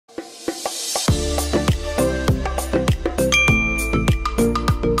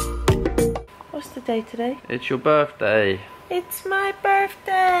birthday today? It's your birthday. It's my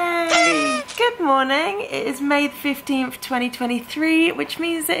birthday! Good morning, it is May the 15th, 2023, which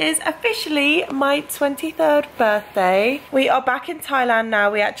means it is officially my 23rd birthday. We are back in Thailand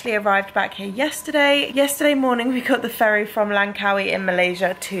now. We actually arrived back here yesterday. Yesterday morning we got the ferry from Langkawi in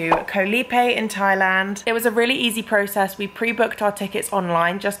Malaysia to Koh Lipe in Thailand. It was a really easy process. We pre-booked our tickets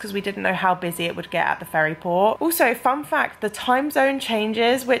online just because we didn't know how busy it would get at the ferry port. Also, fun fact, the time zone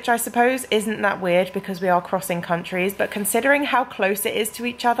changes, which I suppose isn't that weird because we are crossing countries, but considering how close it is to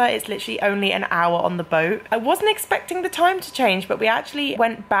each other, it's literally only an hour on the boat. I wasn't expecting the time to change, but we actually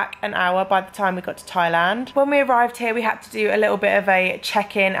went back an hour by the time we got to Thailand. When we arrived here, we had to do a little bit of a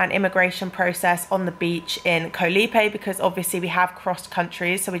check-in and immigration process on the beach in Koh Lipe because obviously we have crossed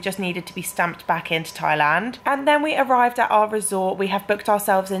countries, so we just needed to be stamped back into Thailand. And then we arrived at our resort. We have booked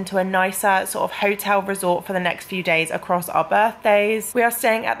ourselves into a nicer sort of hotel resort for the next few days across our birthdays. We are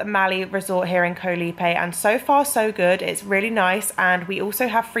staying at the Mali resort here in Koh Lipe, and so far so good. It's really nice, and we also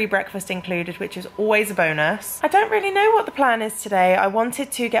have free breakfast included, which is always a bonus. I don't really know what the plan is today. I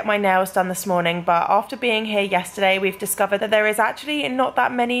wanted to get my nails done this morning, but after being here yesterday, we've discovered that there is actually not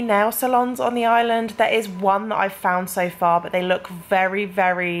that many nail salons on the island. There is one that I've found so far, but they look very,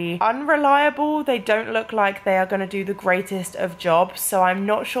 very unreliable. They don't look like they are going to do the greatest of jobs, so I'm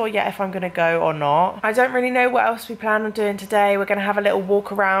not sure yet if I'm going to go or not. I don't really know what else we plan on doing today. We're going to have a little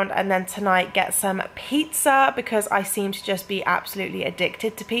walk around and then tonight get some pizza because I seem to just be absolutely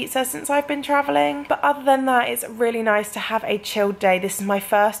addicted to pizza since I've been traveling. But other than that, it's really nice to have a chilled day. This is my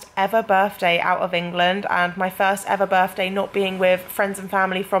first ever birthday out of England and my first ever birthday not being with friends and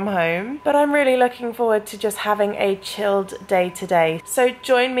family from home. But I'm really looking forward to just having a chilled day today. So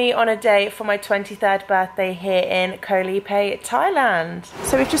join me on a day for my 23rd birthday here in Koh Lipe, Thailand.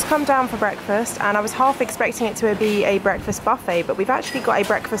 So we've just come down for breakfast and I was half expecting it to be a breakfast buffet, but we've actually got a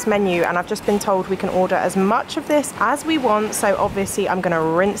breakfast menu and I've just been told we can order as much of this as we want, so obviously I'm gonna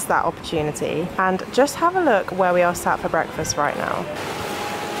rinse that opportunity and just have a look where we are sat for breakfast right now.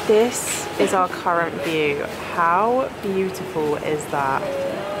 This is our current view. How beautiful is that?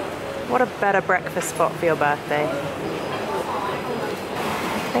 What a better breakfast spot for your birthday.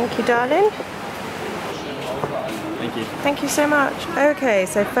 Thank you, darling. Thank you. Thank you so much. Okay,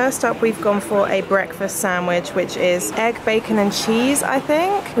 so first up we've gone for a breakfast sandwich, which is egg, bacon and cheese, I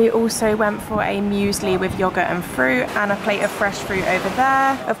think. We also went for a muesli with yogurt and fruit and a plate of fresh fruit over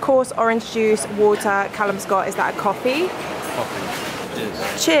there. Of course, orange juice, water. Callum's got, is that a coffee? Coffee.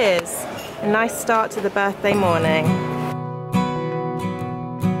 Cheers. Cheers. A nice start to the birthday morning.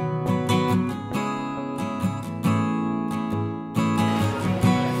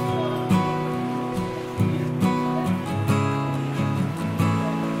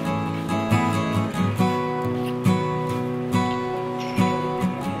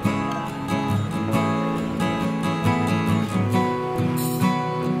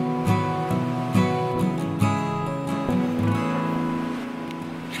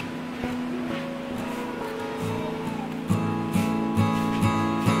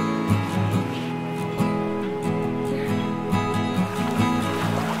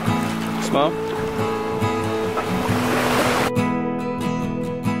 Smile.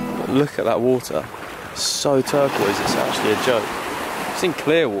 Look at that water. It's so turquoise, it's actually a joke. I've seen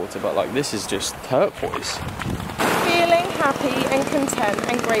clear water, but like this is just turquoise. Feeling happy and content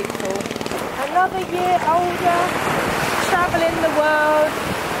and grateful. Another year older, traveling the world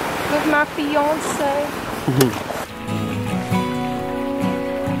with my fiance.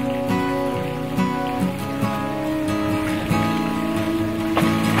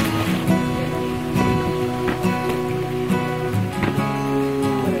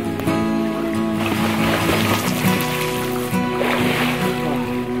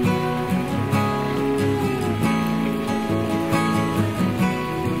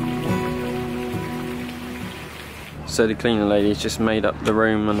 So the cleaning lady's just made up the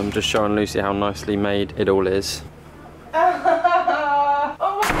room and I'm just showing Lucy how nicely made it all is.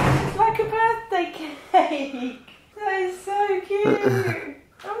 Oh, it's like a birthday cake. That is so cute.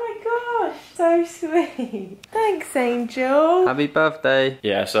 Oh my gosh, so sweet. Thanks, Angel. Happy birthday.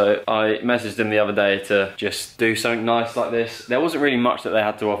 Yeah, so I messaged them the other day to just do something nice like this. There wasn't really much that they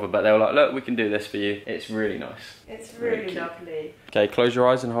had to offer, but they were like, look, we can do this for you. It's really nice. It's really lovely. Okay, close your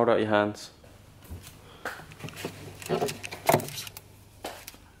eyes and hold out your hands.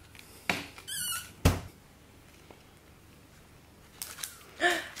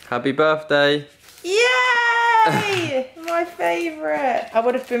 Happy birthday! Yay! My favourite. I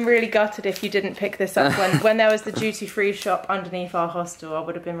would have been really gutted if you didn't pick this up when there was the duty-free shop underneath our hostel. I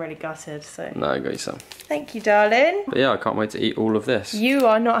would have been really gutted. So no, I got you some. Thank you, darling. But yeah, I can't wait to eat all of this. You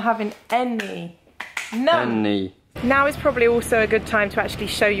are not having any. None. Now is probably also a good time to actually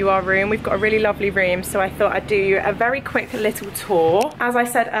show you our room. We've got a really lovely room, so I thought I'd do a very quick little tour. As I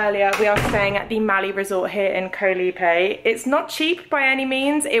said earlier, we are staying at the Mali Resort here in Koh Lipe. It's not cheap by any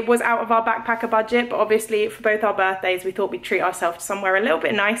means. It was out of our backpacker budget, but obviously for both our birthdays, we thought we'd treat ourselves to somewhere a little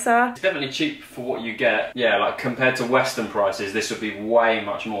bit nicer. It's definitely cheap for what you get. Yeah, like compared to Western prices, this would be way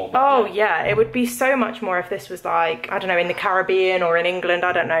much more. Oh yeah, it would be so much more if this was like, I don't know, in the Caribbean or in England,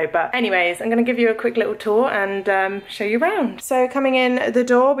 I don't know. But anyways, I'm gonna give you a quick little tour and show you around. So coming in the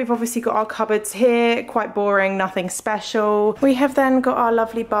door, we've obviously got our cupboards here, quite boring, nothing special. We have then got our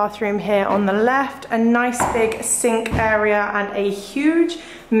lovely bathroom here on the left, a nice big sink area and a huge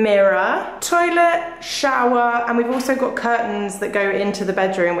mirror, toilet, shower, and we've also got curtains that go into the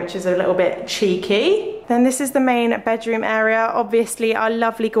bedroom, which is a little bit cheeky. Then this is the main bedroom area. Obviously our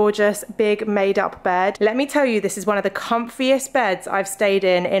lovely, gorgeous, big made up bed. Let me tell you, this is one of the comfiest beds I've stayed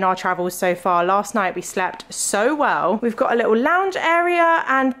in our travels so far. Last night we slept so well. We've got a little lounge area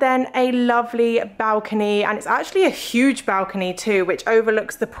and then a lovely balcony, and it's actually a huge balcony too, which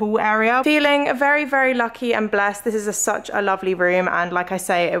overlooks the pool area. Feeling very, very lucky and blessed. This is such a lovely room, and like I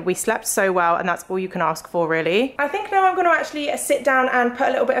say, we slept so well, and that's all you can ask for really. I think now I'm going to actually sit down and put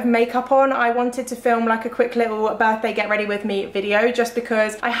a little bit of makeup on. I wanted to film like a quick little birthday get ready with me video, just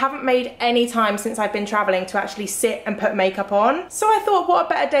because I haven't made any time since I've been traveling to actually sit and put makeup on. So I thought, what a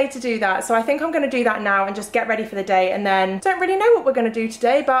better day to do that. So I think I'm going to do that now and just get ready for the day, and then don't really know what we're going to do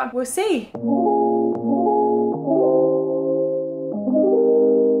today, but we'll see.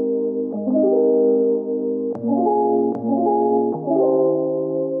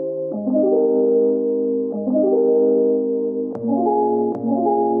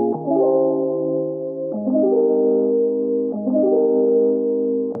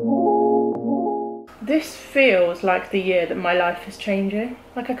 This feels like the year that my life is changing.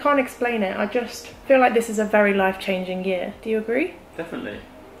 Like, I can't explain it. I just feel like this is a very life-changing year. Do you agree? Definitely.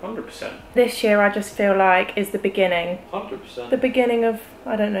 100%. This year I just feel like is the beginning. 100%. The beginning of,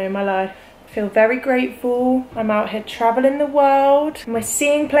 I don't know, my life. I feel very grateful. I'm out here traveling the world, and we're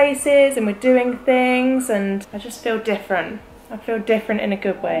seeing places and we're doing things, and I just feel different. I feel different in a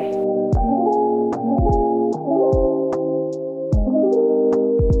good way.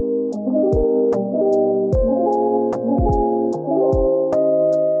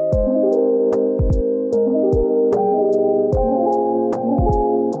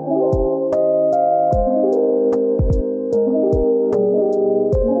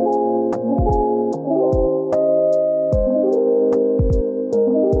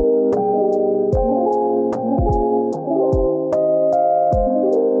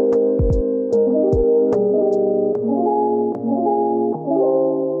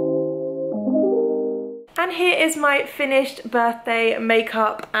 Here is my finished birthday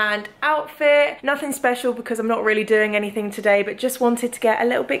makeup and outfit. Nothing special because I'm not really doing anything today, but just wanted to get a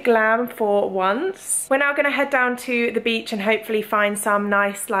little bit glam for once. We're now gonna head down to the beach and hopefully find some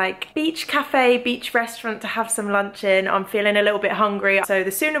nice like beach cafe, beach restaurant to have some lunch in. I'm feeling a little bit hungry, so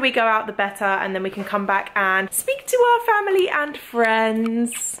the sooner we go out the better, and then we can come back and speak to our family and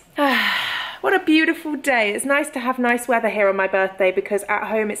friends. What a beautiful day. It's nice to have nice weather here on my birthday, because at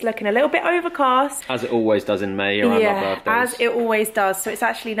home it's looking a little bit overcast. As it always does in May around our birthdays. As it always does. So it's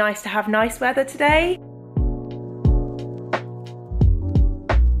actually nice to have nice weather today.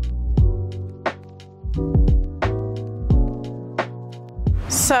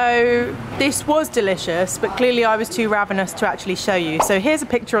 So this was delicious, but clearly I was too ravenous to actually show you. So here's a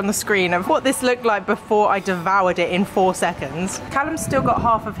picture on the screen of what this looked like before I devoured it in 4 seconds. Callum's still got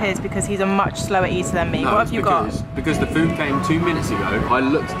half of his because he's a much slower eater than me. No, what have you got? Because the food came 2 minutes ago. I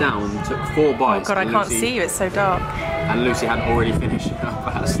looked down, took 4 bites. Oh God, I can't see you, it's so dark. And Lucy had already finished her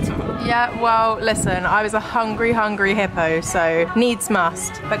pasta. Yeah, well, listen, I was a hungry, hungry hippo, so needs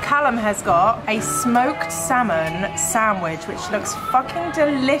must. But Calum has got a smoked salmon sandwich, which looks fucking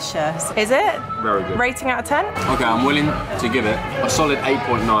delicious. Is it? Very good. Rating out of 10? Okay, I'm willing to give it a solid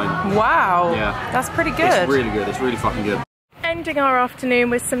 8.9. Wow. Yeah. That's pretty good. It's really good. It's really fucking good. Ending our afternoon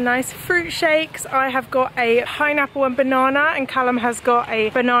with some nice fruit shakes. I have got a pineapple and banana, and Calum has got a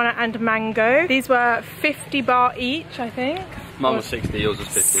banana and mango. These were 50 baht each, I think. Mine was 60, yours was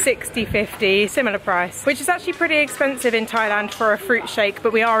 50. 60-50, similar price, which is actually pretty expensive in Thailand for a fruit shake,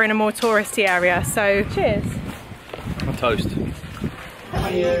 but we are in a more touristy area, so cheers. A toast.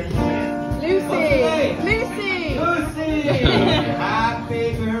 Lucy! Lucy! Lucy!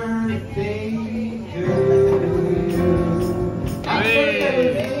 Happy birthday to you.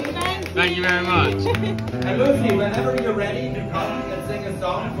 Thank you very much. And Lucy, whenever you're ready to come and sing a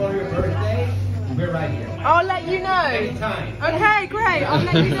song for your birthday, we're right here. I'll let you know. Anytime. Okay, great. I'll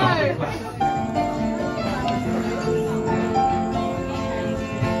let you know.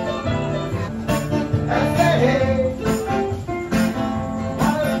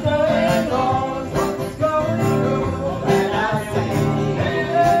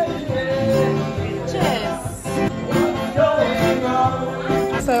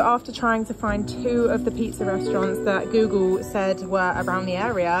 after trying to find 2 of the pizza restaurants that Google said were around the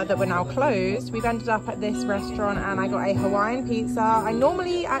area that were now closed, we've ended up at this restaurant and I got a Hawaiian pizza. I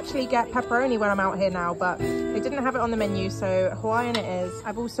normally actually get pepperoni when I'm out here now, but they didn't have it on the menu, so Hawaiian it is.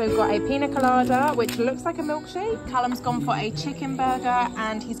 I've also got a pina colada, which looks like a milkshake. Callum's gone for a chicken burger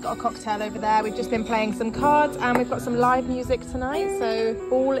and he's got a cocktail over there. We've just been playing some cards and we've got some live music tonight, so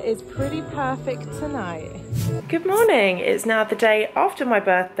all is pretty perfect tonight. Good morning. It's now the day after my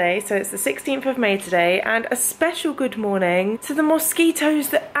birthday, so it's the 16th of May today, and a special good morning to the mosquitoes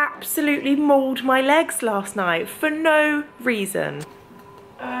that absolutely mauled my legs last night for no reason.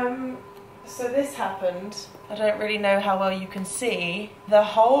 So this happened. I don't really know how well you can see. The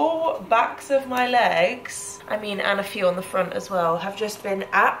whole backs of my legs, and a few on the front as well, have just been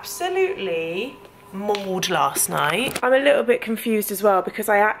absolutely mauled last night. I'm a little bit confused as well because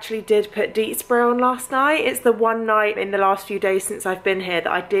I actually did put DEET spray on last night. It's the one night in the last few days since I've been here that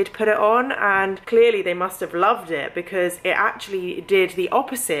I did put it on, and clearly they must have loved it because it actually did the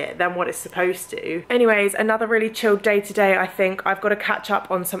opposite than what it's supposed to. Anyways, another really chilled day today. I think I've got to catch up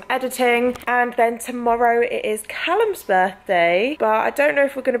on some editing, and then tomorrow it is Calum's birthday, but I don't know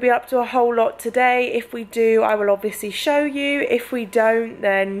if we're going to be up to a whole lot today. If we do, I will obviously show you. If we don't,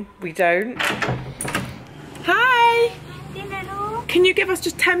 then we don't. Hi! Can you give us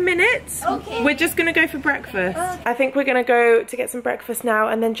just 10 minutes? Okay. We're just gonna go for breakfast. I think we're gonna go to get some breakfast now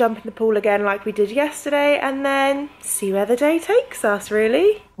and then jump in the pool again like we did yesterday and then see where the day takes us,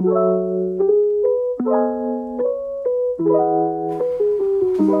 really.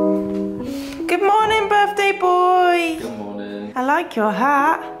 Good morning, birthday boy! Good morning. I like your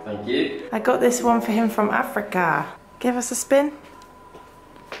hat. Thank you. I got this one for him from Africa. Give us a spin.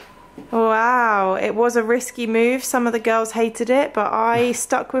 Wow, it was a risky move. Some of the girls hated it, but I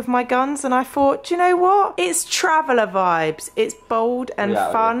stuck with my guns and I thought, do you know what? It's traveller vibes. It's bold and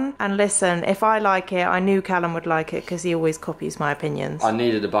fun. And listen, if I like it, I knew Calum would like it because he always copies my opinions. I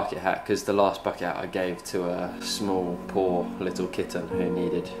needed a bucket hat because the last bucket hat I gave to a small, poor little kitten who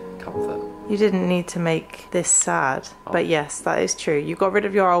needed comfort. You didn't need to make this sad, but yes, that is true. You got rid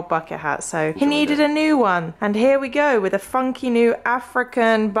of your old bucket hat, so he needed a new one. And here we go with a funky new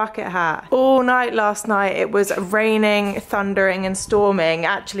African bucket hat. All night last night it was raining, thundering and storming.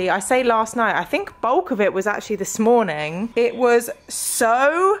 Actually, I say last night, I think bulk of it was actually this morning. It was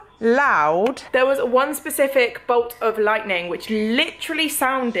so loud. There was one specific bolt of lightning which literally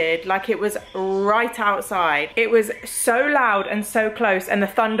sounded like it was right outside. It was so loud and so close, and the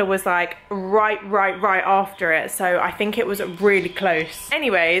thunder was like right after it, so I think it was really close.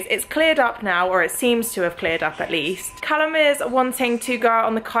 Anyways, it's cleared up now, or it seems to have cleared up at least. Calum is wanting to go out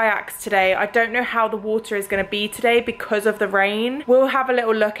on the kayaks today. I don't know how the water is going to be today because of the rain. We'll have a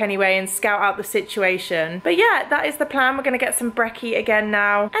little look anyway and scout out the situation. But yeah, that is the plan. We're going to get some brekkie again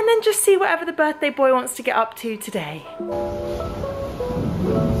now, and then just see whatever the birthday boy wants to get up to today.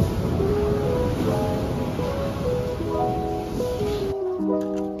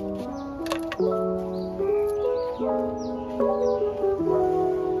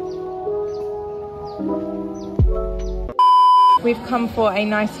 We've come for a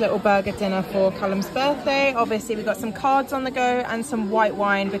nice little burger dinner for Calum's birthday. Obviously we've got some cards on the go and some white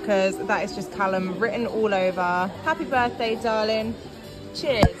wine because that is just Calum written all over. Happy birthday, darling.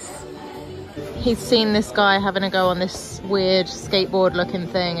 Cheers. He's seen this guy having a go on this weird skateboard looking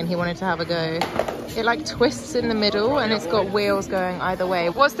thing and he wanted to have a go. It like twists in the middle and it's got wheels going either way.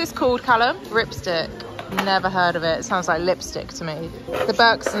 What's this called, Calum? Ripstick. Never heard of it. It sounds like lipstick to me. The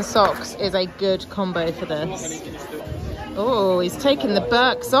Birks and socks is a good combo for this. Oh, he's taking the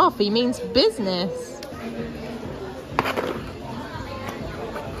Birks off. He means business.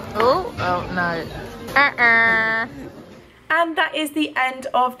 Oh no. And that is the end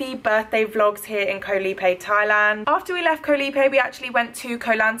of the birthday vlogs here in Koh Lipe, Thailand. After we left Koh Lipe, we actually went to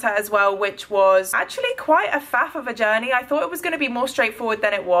Koh Lanta as well, which was actually quite a faff of a journey. I thought it was going to be more straightforward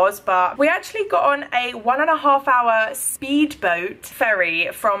than it was, but we actually got on a 1.5 hour speedboat ferry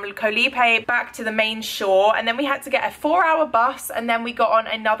from Koh Lipe back to the main shore, and then we had to get a 4-hour bus, and then we got on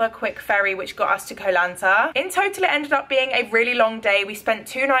another quick ferry which got us to Koh Lanta. In total, it ended up being a really long day. We spent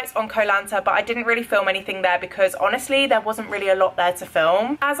 2 nights on Koh Lanta, but I didn't really film anything there because honestly there wasn't really a lot there to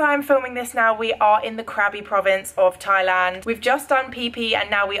film. As I'm filming this now, we are in the Krabi province of Thailand. We've just done Phi Phi and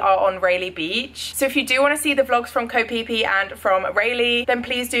now we are on Rayleigh Beach. So if you do want to see the vlogs from Koh Phi Phi and from Rayleigh, then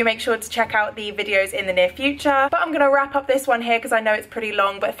please do make sure to check out the videos in the near future. But I'm going to wrap up this one here because I know it's pretty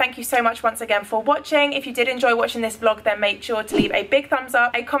long, but thank you so much once again for watching. If you did enjoy watching this vlog, then make sure to leave a big thumbs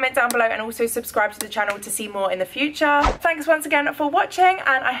up, a comment down below, and also subscribe to the channel to see more in the future. Thanks once again for watching,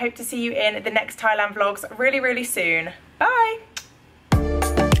 and I hope to see you in the next Thailand vlogs really, really soon. Bye!